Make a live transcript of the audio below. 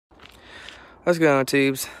What's going on,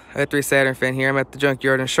 tubes? A3 Saturn fan here. I'm at the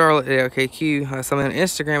Junkyard in Charlotte at LKQ. Something on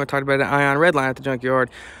Instagram, I talked about an ion Redline at the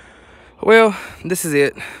Junkyard. Well, this is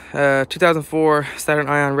it. 2004 Saturn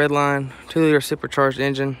ion Redline, 2-liter supercharged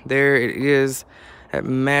engine. There it is, that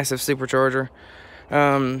massive supercharger.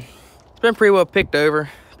 It's been pretty well picked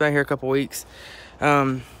over. It's been here a couple weeks.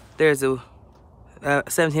 There's a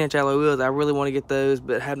 17-inch alloy wheels. I really want to get those,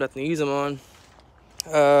 but have nothing to use them on.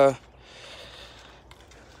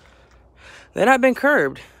 They've not been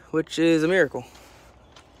curbed, which is a miracle.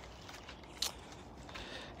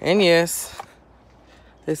 And yes,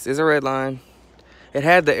 this is a Redline. It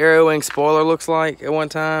had the Aero Wing spoiler, looks like, at one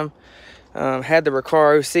time. Had the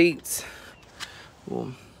Recaro seats.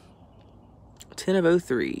 Well, 10 of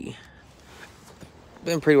 03.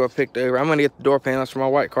 Been pretty well picked over. I'm gonna get the door panels for my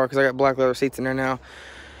white car because I got black leather seats in there now.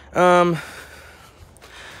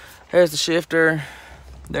 There's the shifter.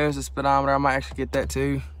 There's the speedometer. I might actually get that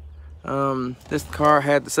too. This car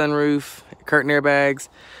had the sunroof, curtain airbags.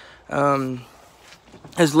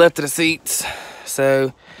 There's left of the seats.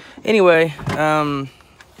 So anyway, and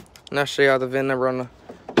I'll show y'all the VIN number on the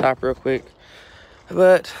top real quick.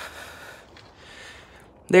 But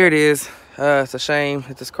there it is. It's a shame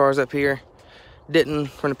that this car's up here. Didn't,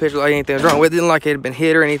 from the picture, like anything was wrong with it. Didn't like it had been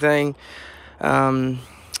hit or anything. So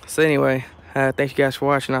anyway, thank you guys for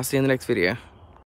watching. I'll see you in the next video.